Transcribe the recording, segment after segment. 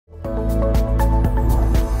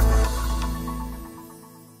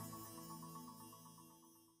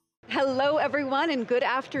everyone, and good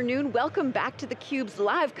afternoon. Welcome back to theCUBE's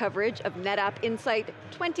live coverage of NetApp Insight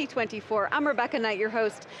 2024. I'm Rebecca Knight, your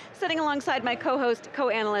host, sitting alongside my co-host,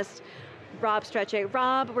 co-analyst, Rob Strechay.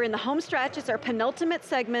 Rob, we're in the home stretch. It's our penultimate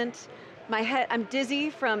segment. I'm dizzy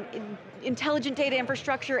from intelligent data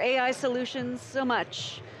infrastructure, AI solutions, so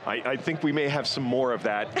much. I think we may have some more of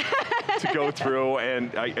that to go through,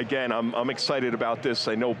 and again, I'm excited about this.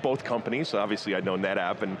 I know both companies, obviously I know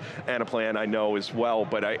NetApp and Anaplan I know as well,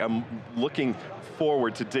 but I'm looking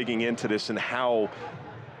forward to digging into this and how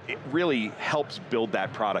it really helps build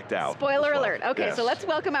that product out. Spoiler alert. Okay, yes. So let's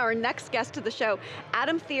welcome our next guest to the show.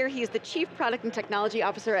 Adam Thier, he is the Chief Product and Technology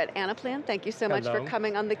Officer at Anaplan. Thank you so much for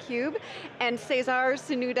coming on theCUBE. And Cesar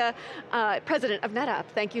Cernuda, President of NetApp.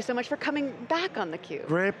 Thank you so much for coming back on theCUBE.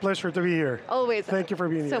 Great pleasure to be here. Always. Thank you for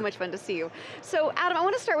being here. So much fun to see you. So Adam, I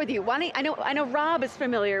want to start with you. I know Rob is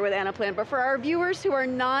familiar with Anaplan, but for our viewers who are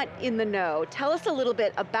not in the know, tell us a little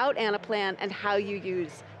bit about Anaplan and how you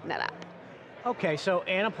use NetApp. Okay, so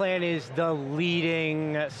Anaplan is the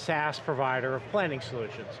leading SaaS provider of planning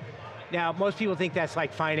solutions. Now, most people think that's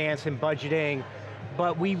like finance and budgeting,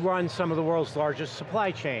 but we run some of the world's largest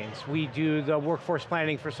supply chains. We do the workforce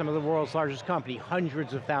planning for some of the world's largest companies,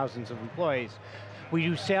 hundreds of thousands of employees. We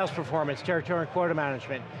do sales performance, territory and quota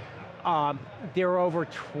management. There are over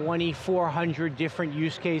 2,400 different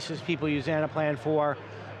use cases people use Anaplan for,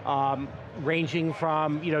 ranging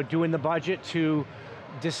from doing the budget to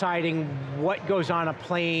deciding what goes on a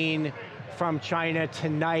plane from China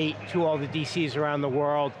tonight to all the DCs around the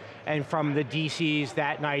world, and from the DCs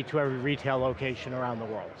that night to every retail location around the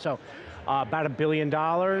world. So about $1 billion,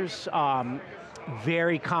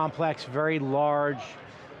 very complex, very large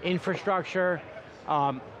infrastructure.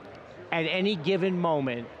 At any given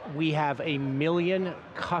moment, we have 1 million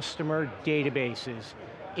customer databases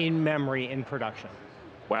in memory in production.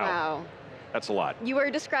 Wow. That's a lot. You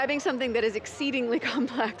are describing something that is exceedingly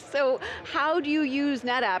complex. So how do you use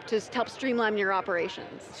NetApp to help streamline your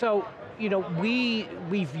operations? So,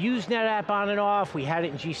 we've used NetApp on and off. We had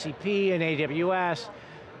it in GCP and AWS,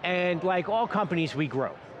 and like all companies, we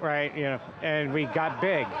grow, right? And we got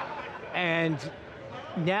big. And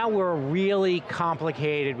now we're really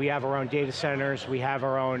complicated. We have our own data centers, we have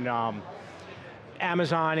our own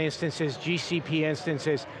Amazon instances, GCP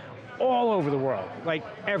instances, all over the world, like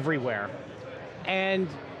everywhere. And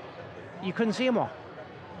you couldn't see them all,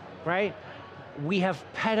 right? We have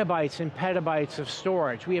petabytes and petabytes of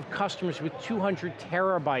storage. We have customers with 200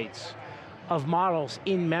 terabytes of models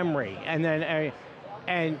in memory. And then,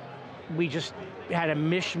 and we just had a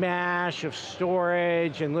mishmash of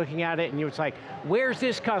storage and looking at it, and it's like, where's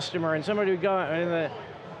this customer? And somebody would go, and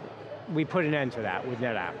we put an end to that with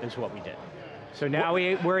NetApp, is what we did. So now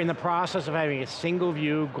we're in the process of having a single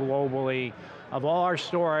view globally of all our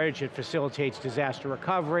storage. It facilitates disaster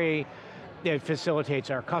recovery, it facilitates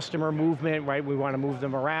our customer movement, right? We want to move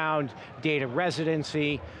them around, data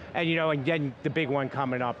residency, and and then the big one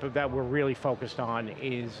coming up that we're really focused on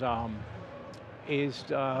is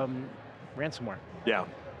ransomware. Yeah,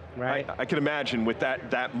 right. I can imagine with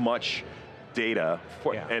that much data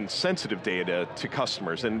and sensitive data to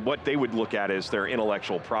customers, and what they would look at as their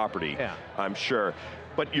intellectual property, I'm sure.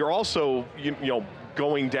 But you're also,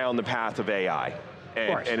 going down the path of AI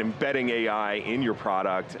and embedding AI in your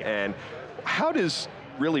product, and how does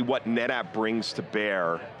really what NetApp brings to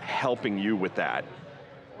bear helping you with that?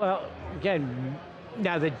 Well, again,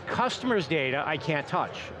 now the customer's data I can't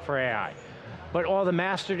touch for AI, but all the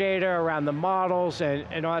master data around the models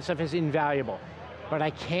and all that stuff is invaluable. But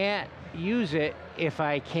I can't use it if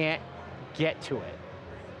I can't get to it.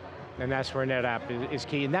 And that's where NetApp is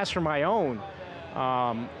key, and that's for my own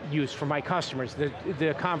use for my customers.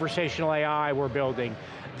 The conversational AI we're building,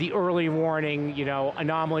 the early warning,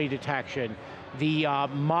 anomaly detection, the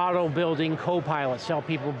model building co-pilots to help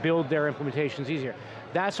people build their implementations easier.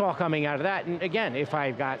 That's all coming out of that. And again, if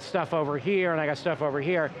I've got stuff over here and I got stuff over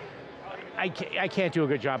here, I can't do a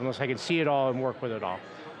good job unless I can see it all and work with it all.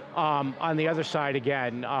 On the other side,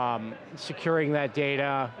 again, securing that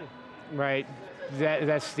data, right?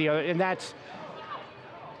 That's the other, and that's,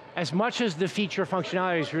 as much as the feature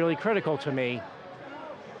functionality is really critical to me,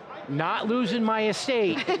 not losing my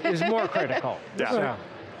estate is more critical. Yeah. So.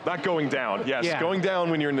 Not going down, yes. Yeah. Going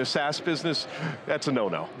down when you're in the SaaS business, that's a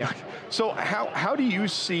no-no. Yeah. So how do you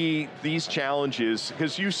see these challenges,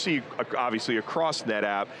 because you see obviously across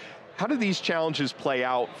NetApp, how do these challenges play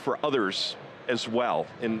out for others as well?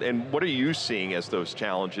 And what are you seeing as those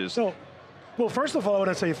challenges? So, well, first of all, I want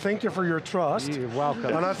to say thank you for your trust. You're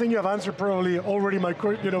welcome. And I think you have answered probably already my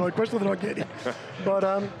question that I'm getting.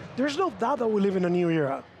 But there's no doubt that we live in a new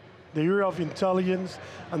era. The era of intelligence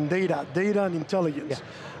and data and intelligence.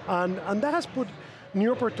 And that has put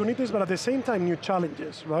new opportunities, but at the same time, new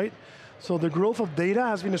challenges, right? So the growth of data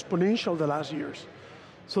has been exponential the last years.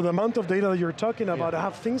 So the amount of data that you're talking about,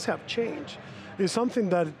 how things have changed, is something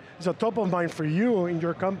that is a top of mind for you in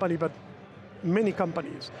your company, but many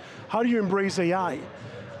companies. How do you embrace AI?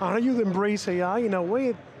 How do you embrace AI in a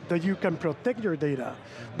way that you can protect your data,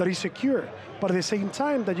 that is secure, but at the same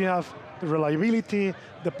time that you have the reliability,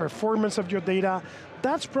 the performance of your data?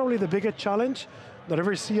 That's probably the biggest challenge that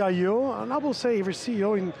every CIO, and I will say every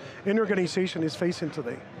CEO in any organization is facing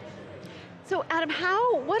today. So Adam,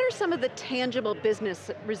 what are some of the tangible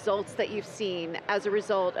business results that you've seen as a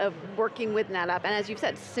result of working with NetApp, and as you've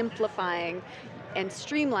said, simplifying and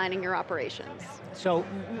streamlining your operations? So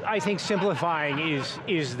I think simplifying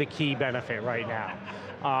is the key benefit right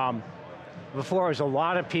now. Before it was a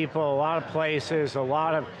lot of people, a lot of places, a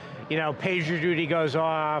lot of, pager duty goes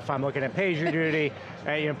off, I'm looking at pager duty,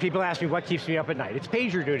 people ask me what keeps me up at night. It's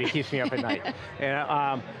pager duty keeps me up at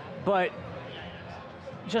night. But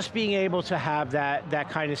just being able to have that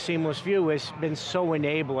kind of seamless view has been so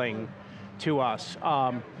enabling to us.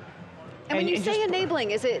 And when you say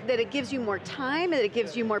enabling, is it that it gives you more time, that it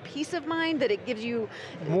gives you more peace of mind, that it gives you...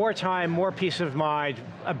 More time, more peace of mind,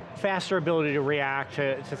 a faster ability to react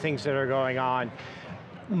to things that are going on,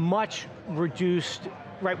 much reduced,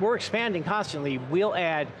 right, we're expanding constantly. We'll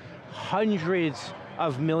add hundreds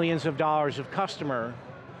of millions of dollars of customers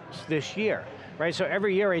this year, right? So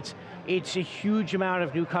every year it's a huge amount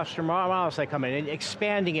of new customer models that come in, and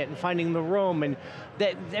expanding it and finding the room, and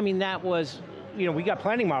that was, we got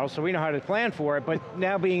planning models, so we know how to plan for it, but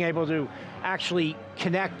now being able to actually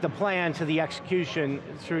connect the plan to the execution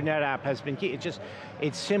through NetApp has been key.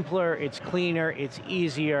 It's simpler, it's cleaner, it's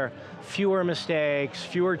easier, fewer mistakes,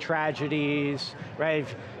 fewer tragedies, right?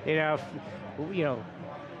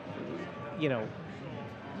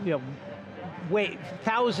 Wait,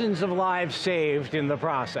 thousands of lives saved in the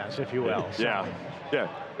process, if you will. So. Yeah,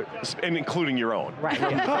 and including your own. Right.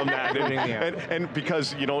 From that, and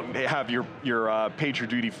because you don't have your pager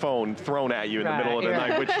duty phone thrown at you in the middle of the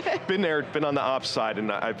night, which been on the ops side,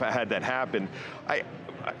 and I've had that happen. I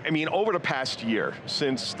mean, over the past year,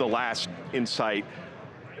 since the last Insight,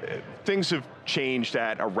 things have changed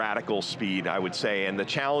at a radical speed, I would say, and the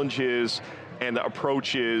challenges and the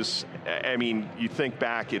approaches, I mean, you think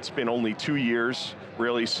back, it's been only 2 years,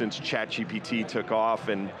 really, since ChatGPT took off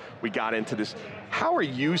and we got into this. How are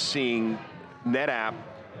you seeing NetApp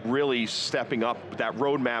really stepping up that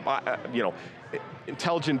roadmap?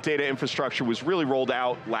 Intelligent data infrastructure was really rolled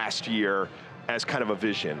out last year as kind of a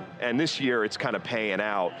vision, and this year it's kind of paying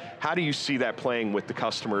out. How do you see that playing with the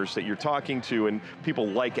customers that you're talking to and people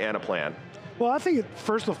like Anaplan? Well, I think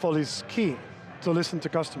first of all, it's key to listen to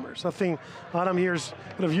customers. I think, Adam, here's,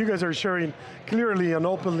 you guys are sharing clearly and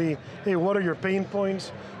openly, hey, what are your pain points?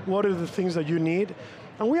 What are the things that you need?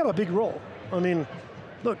 And we have a big role. I mean,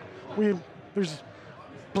 look, there's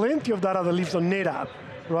plenty of data that lives on NetApp,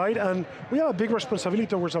 right? And we have a big responsibility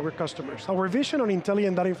towards our customers. Our vision on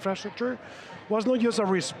intelligent data infrastructure was not just a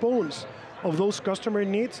response of those customer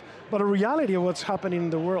needs, but a reality of what's happening in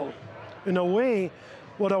the world. In a way,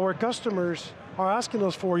 what our customers are asking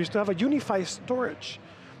us for is to have a unified storage,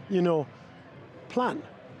 plan,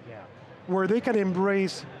 where they can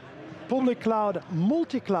embrace public cloud,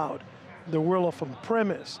 multi-cloud, the world of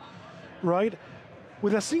on-premise, right?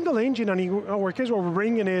 With a single engine, and in our case, what we're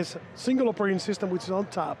bringing is single operating system which is on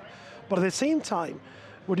top, but at the same time,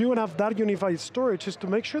 what you want to have that unified storage is to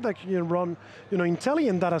make sure that you can run,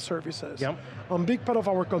 intelligent data services. Yep. A big part of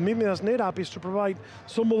our commitment as NetApp is to provide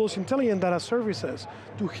some of those intelligent data services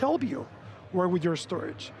to help you work with your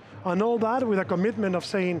storage. And all that with a commitment of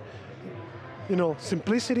saying,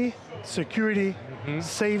 simplicity, security,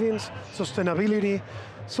 savings, sustainability.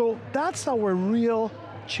 So that's our real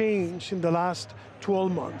change in the last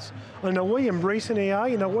 12 months. In a way, embracing AI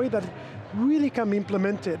in a way that really can be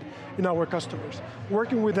implemented in our customers,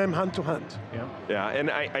 working with them hand to hand. Yeah, and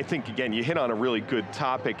I think, again, you hit on a really good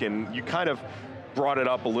topic, and you kind of brought it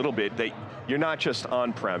up a little bit, that you're not just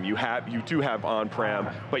on-prem, you do have on-prem,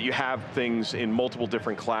 but you have things in multiple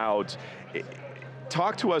different clouds.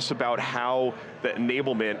 Talk to us about how the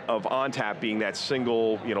enablement of ONTAP being that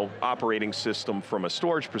single operating system from a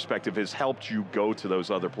storage perspective has helped you go to those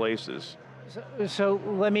other places. So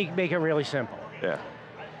let me make it really simple. Yeah.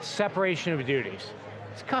 Separation of duties.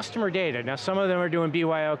 It's customer data. Now some of them are doing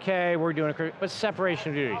BYOK, we're doing, but separation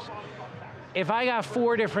of duties. If I got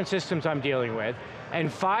 4 different systems I'm dealing with,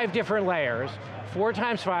 and 5 different layers, 4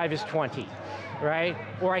 times 5 is 20, right?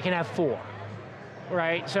 Or I can have 4,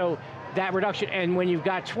 right? So that reduction, and when you've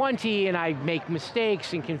got 20 and I make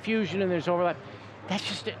mistakes and confusion and there's overlap, that's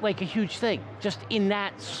just like a huge thing, just in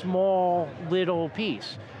that small little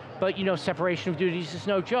piece. But separation of duties is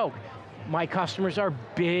no joke. My customers are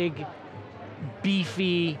big,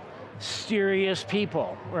 beefy, serious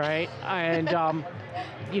people, right? And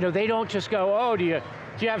they don't just go, oh, do you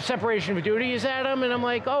have separation of duties, Adam? And I'm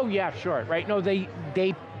like, oh yeah, sure, right? No, they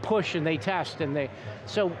push and they test and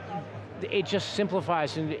so it just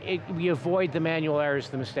simplifies and we avoid the manual errors,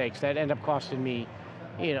 the mistakes that end up costing me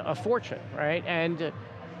a fortune, right? And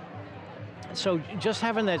so just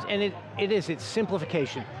having that, and it's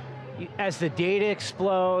simplification. As the data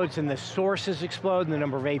explodes and the sources explode and the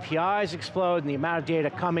number of APIs explode and the amount of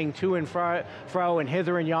data coming to and fro and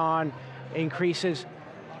hither and yon increases,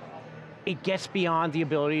 it gets beyond the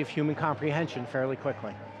ability of human comprehension fairly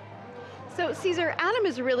quickly. So Cesar, Adam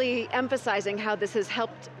is really emphasizing how this has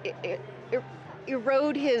helped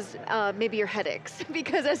erode his, maybe your headaches,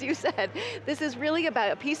 because as you said, this is really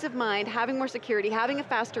about peace of mind, having more security, having a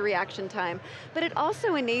faster reaction time, but it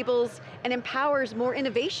also enables and empowers more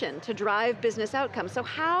innovation to drive business outcomes. So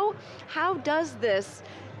how does this,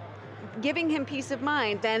 giving him peace of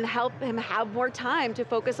mind, then help him have more time to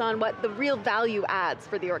focus on what the real value adds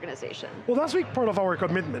for the organization? Well, that's a big part of our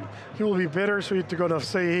commitment. He will be better suited to go to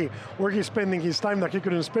say, hey, where he's spending his time that he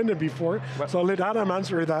couldn't spend it before, so I'll let Adam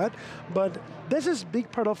answer that. But this is a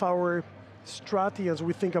big part of our strategy as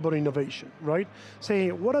we think about innovation, right?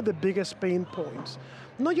 Say, what are the biggest pain points?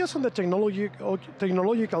 Not just on the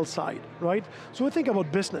technological side, right? So we think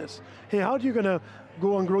about business. Hey, how are you going to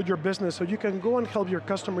go and grow your business so you can go and help your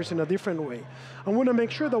customers in a different way? I want to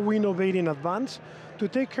make sure that we innovate in advance to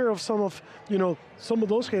take care of some of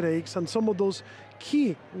those headaches and some of those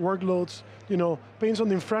key workloads, pains on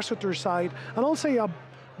the infrastructure side, and I'll say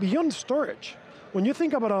beyond storage. When you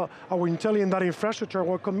think about our intelligent data infrastructure,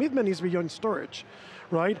 our commitment is beyond storage,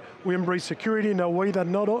 right? We embrace security in a way that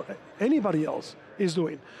not anybody else is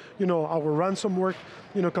doing. Our ransomware,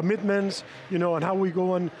 commitments, and how we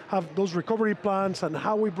go and have those recovery plans and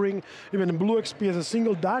how we bring even BlueXP as a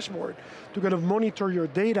single dashboard to kind of monitor your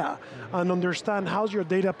data and understand how's your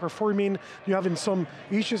data performing, you having some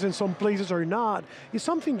issues in some places or not, is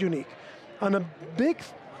something unique. And a big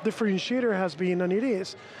differentiator has been, and it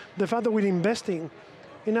is, the fact that we're investing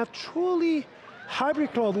in a truly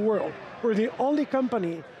hybrid cloud world. We're the only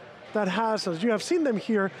company that has, as you have seen them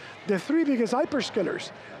here, the 3 biggest hyperscalers,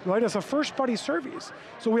 right, as a first-party service.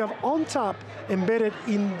 So we have ONTAP embedded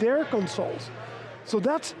in their consoles. So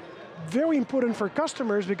that's very important for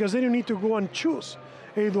customers because they don't need to go and choose.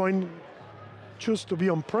 Hey, do I choose to be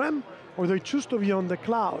on-prem or do I choose to be on the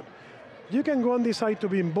cloud? You can go and decide to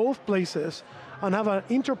be in both places and have an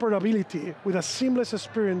interoperability with a seamless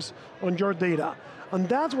experience on your data. And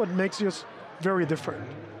that's what makes us very different.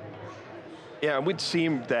 Yeah, it would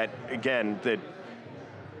seem that, again, that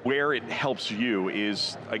where it helps you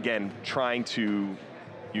is, again, trying to,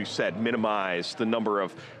 you said, minimize the number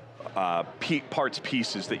of parts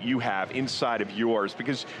pieces that you have inside of yours,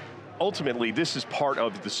 because ultimately this is part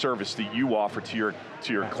of the service that you offer to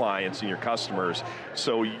your clients and your customers.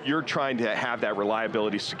 So you're trying to have that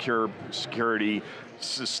reliability, security,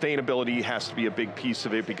 sustainability has to be a big piece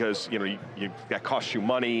of it because that costs you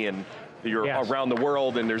money and you're around the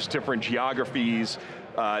world and there's different geographies.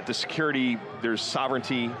 The security, there's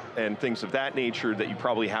sovereignty and things of that nature that you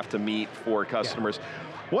probably have to meet for customers.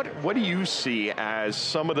 Yeah. What do you see as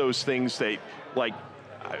some of those things that, like,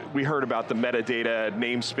 we heard about the metadata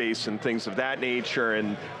namespace and things of that nature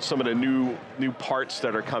and some of the new parts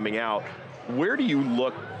that are coming out. Where do you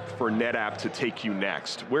look for NetApp to take you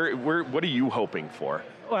next? What are you hoping for?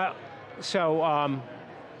 Well, so,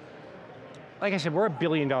 like I said, we're $1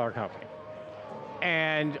 billion company.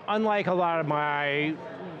 And unlike a lot of my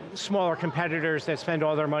smaller competitors that spend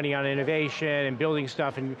all their money on innovation and building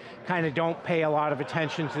stuff and kind of don't pay a lot of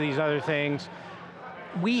attention to these other things,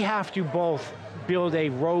 we have to both build a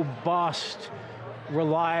robust,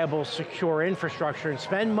 reliable, secure infrastructure and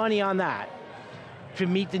spend money on that to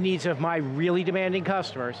meet the needs of my really demanding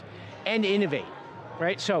customers and innovate,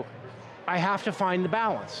 right? So I have to find the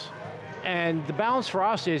balance. And the balance for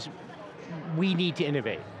us is we need to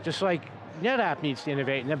innovate. Just like NetApp needs to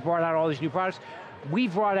innovate and they've brought out all these new products.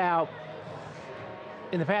 We've brought out,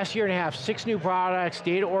 in the past year and a half, 6 new products,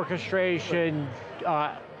 data orchestration,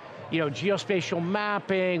 geospatial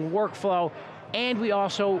mapping, workflow, and we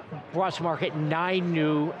also brought to market 9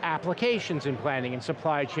 new applications in planning and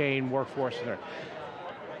supply chain, workforce, and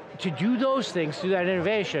to do those things, do that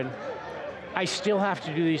innovation, I still have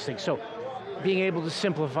to do these things. So being able to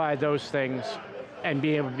simplify those things and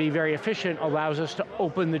being able to be very efficient allows us to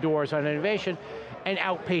open the doors on innovation and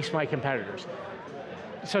outpace my competitors.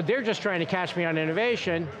 So they're just trying to catch me on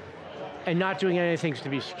innovation, and not doing anything to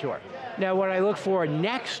be secure. Now what I look for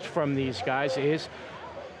next from these guys is,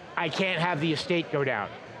 I can't have the estate go down,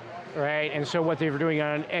 right? And so what they were doing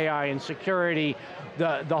on AI and security,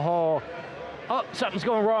 the whole, oh, something's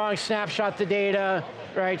going wrong, snapshot the data,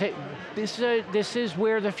 right? This is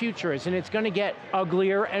where the future is, and it's going to get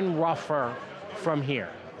uglier and rougher from here.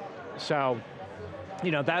 So,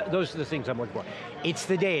 those are the things I'm looking for. It's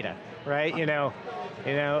the data, right?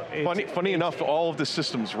 Funny enough, all of the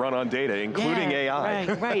systems run on data, including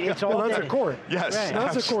AI. Right, it's all that's data. a core. Yes. Right.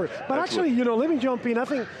 That's a core. But actually, let me jump in. I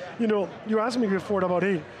think, you asked me before about,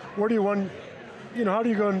 hey, where do you want, how do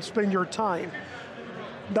you go and spend your time?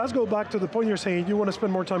 That goes back to the point you're saying, you want to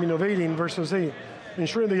spend more time innovating versus, hey,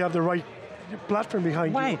 ensuring that you have the right platform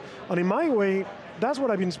behind you. And in my way, that's what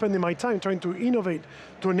I've been spending my time trying to innovate,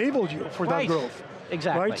 to enable you for that growth.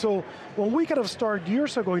 Exactly. Right, so when we kind of start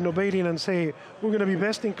years ago innovating and say, we're going to be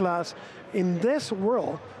best in class in this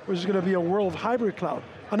world, which is going to be a world of hybrid cloud,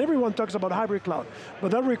 and everyone talks about hybrid cloud,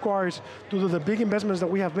 but that requires to do the big investments that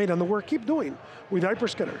we have made and that we're keep doing with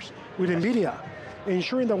hyperscalers, with NVIDIA,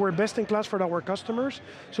 ensuring that we're best in class for our customers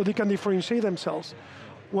so they can differentiate themselves.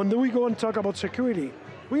 When we go and talk about security,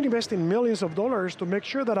 we invest in millions of dollars to make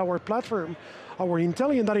sure that our platform, our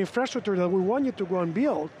intelligent data infrastructure that we want you to go and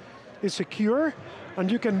build is secure, and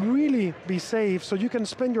you can really be safe so you can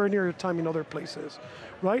spend your time in other places,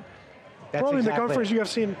 right? Probably in the conference you have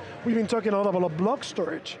seen, we've been talking a lot about block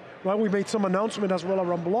storage, right? We made some announcement as well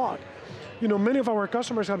around block. Many of our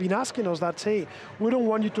customers have been asking us that, say, we don't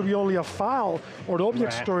want you to be only a file or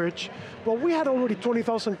object storage, but we had already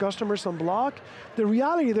 20,000 customers on block. The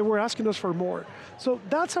reality, they were asking us for more. So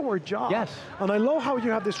that's our job. Yes. And I love how you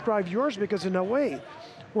have described yours, because in a way,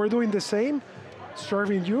 we're doing the same,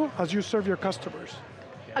 serving you as you serve your customers.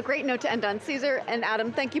 A great note to end on. Cesar and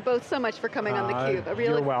Adam, thank you both so much for coming on theCUBE.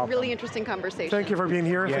 A really interesting conversation. Thank you for being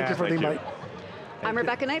here. Thank you for the invite. I'm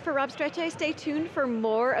Rebecca Knight for Rob Strechay. Stay tuned for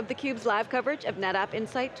more of theCUBE's live coverage of NetApp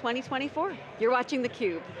Insight 2024. You're watching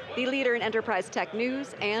theCUBE, the leader in enterprise tech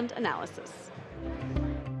news and analysis.